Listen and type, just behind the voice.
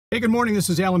Hey, good morning. This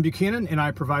is Alan Buchanan, and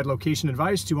I provide location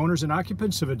advice to owners and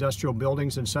occupants of industrial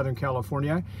buildings in Southern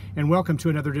California. And welcome to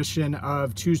another edition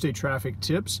of Tuesday Traffic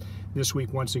Tips. This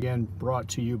week, once again, brought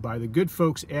to you by the good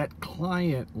folks at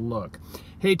Client Look.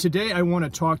 Hey, today I want to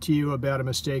talk to you about a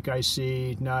mistake I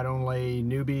see not only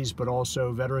newbies but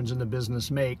also veterans in the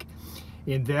business make.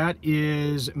 And that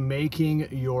is making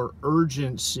your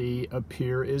urgency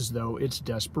appear as though it's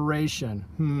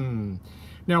desperation.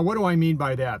 Now, what do I mean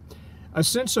by that? A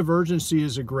sense of urgency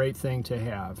is a great thing to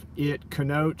have. It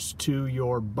connotes to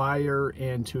your buyer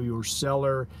and to your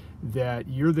seller that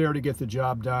you're there to get the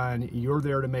job done, you're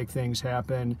there to make things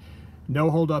happen.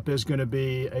 No holdup is going to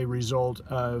be a result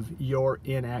of your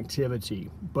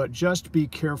inactivity. But just be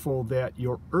careful that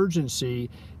your urgency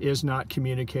is not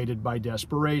communicated by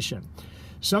desperation.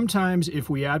 Sometimes if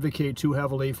we advocate too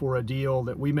heavily for a deal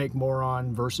that we make more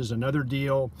on versus another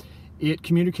deal, it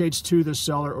communicates to the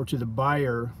seller or to the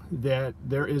buyer that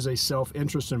there is a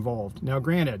self-interest involved. Now,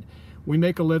 granted, we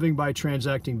make a living by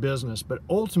transacting business, but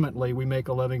ultimately we make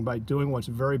a living by doing what's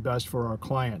very best for our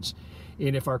clients.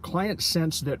 And if our clients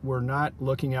sense that we're not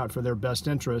looking out for their best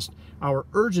interest, our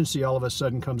urgency all of a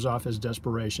sudden comes off as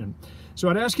desperation. So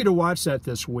I'd ask you to watch that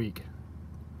this week.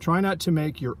 Try not to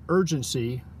make your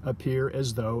urgency appear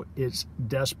as though it's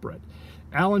desperate.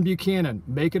 Alan Buchanan,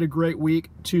 make it a great week.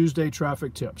 Tuesday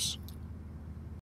Traffic Tips.